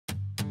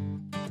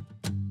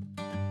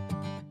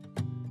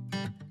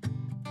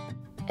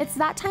It's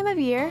that time of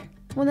year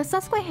when the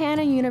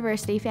Susquehanna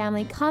University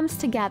family comes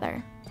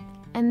together.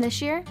 And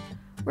this year,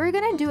 we're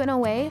going to do it in a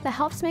way that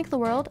helps make the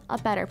world a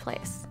better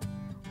place.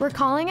 We're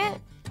calling it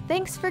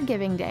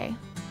Thanks4Giving Day.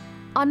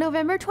 On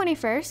November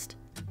 21st,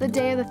 the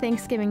day of the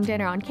Thanksgiving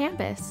dinner on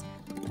campus,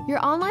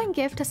 your online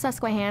gift to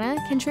Susquehanna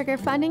can trigger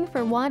funding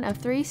for one of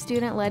 3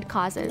 student-led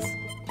causes: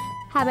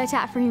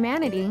 Habitat for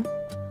Humanity,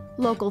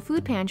 local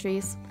food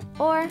pantries,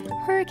 or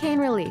hurricane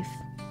relief.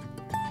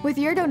 With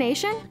your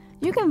donation,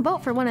 you can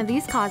vote for one of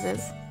these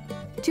causes.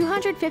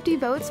 250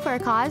 votes for a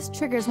cause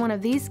triggers one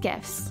of these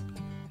gifts.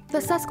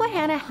 The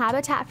Susquehanna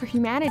Habitat for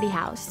Humanity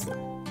House,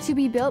 to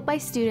be built by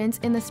students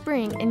in the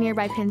spring in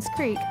nearby Penns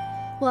Creek,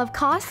 will have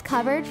costs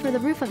covered for the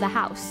roof of the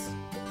house.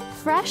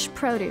 Fresh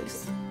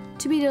produce,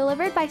 to be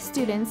delivered by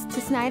students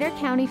to Snyder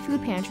County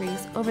food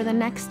pantries over the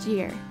next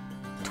year.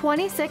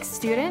 26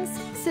 students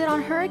sit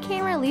on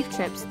hurricane relief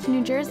trips to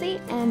New Jersey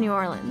and New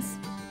Orleans.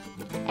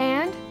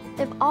 And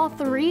if all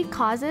 3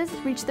 causes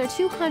reach their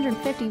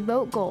 250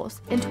 vote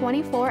goals in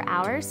 24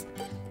 hours,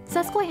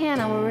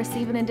 Susquehanna will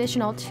receive an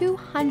additional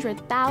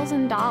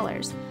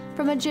 $200,000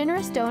 from a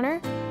generous donor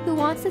who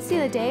wants to see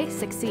the day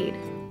succeed.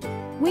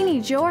 We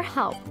need your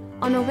help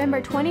on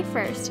November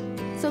 21st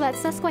so that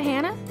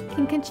Susquehanna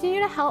can continue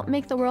to help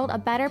make the world a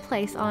better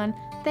place on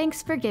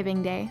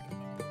Thanks4Giving Day.